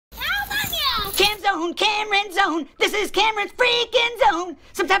zone, Cameron zone. This is Cameron's freaking zone.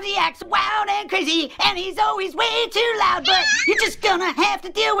 Sometimes he acts wild and crazy, and he's always way too loud, but you're just gonna have to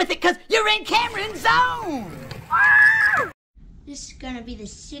deal with it, cause you're in Cameron zone. This is gonna be the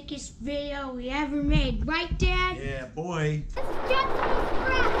sickest video we ever made, right, Dad? Yeah, boy.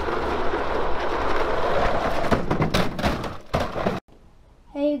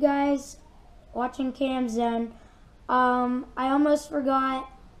 Hey, you guys, watching Cam Zone. I almost forgot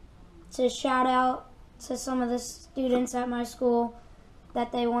to shout out to some of the students at my school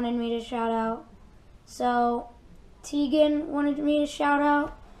that they wanted me to shout out. So, Tegan wanted me to shout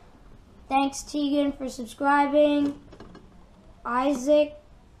out. Thanks, Tegan, for subscribing. Isaac,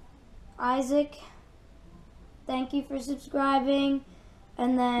 thank you for subscribing.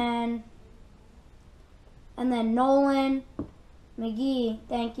 And then Nolan McGee,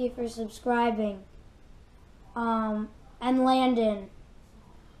 thank you for subscribing. And Landon,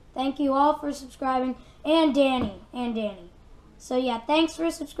 thank you all for subscribing. And Danny. So yeah, thanks for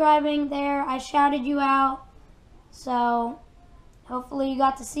subscribing there. I shouted you out. So hopefully you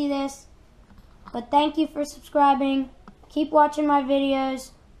got to see this. But thank you for subscribing. Keep watching my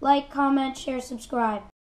videos. Like, comment, share, subscribe.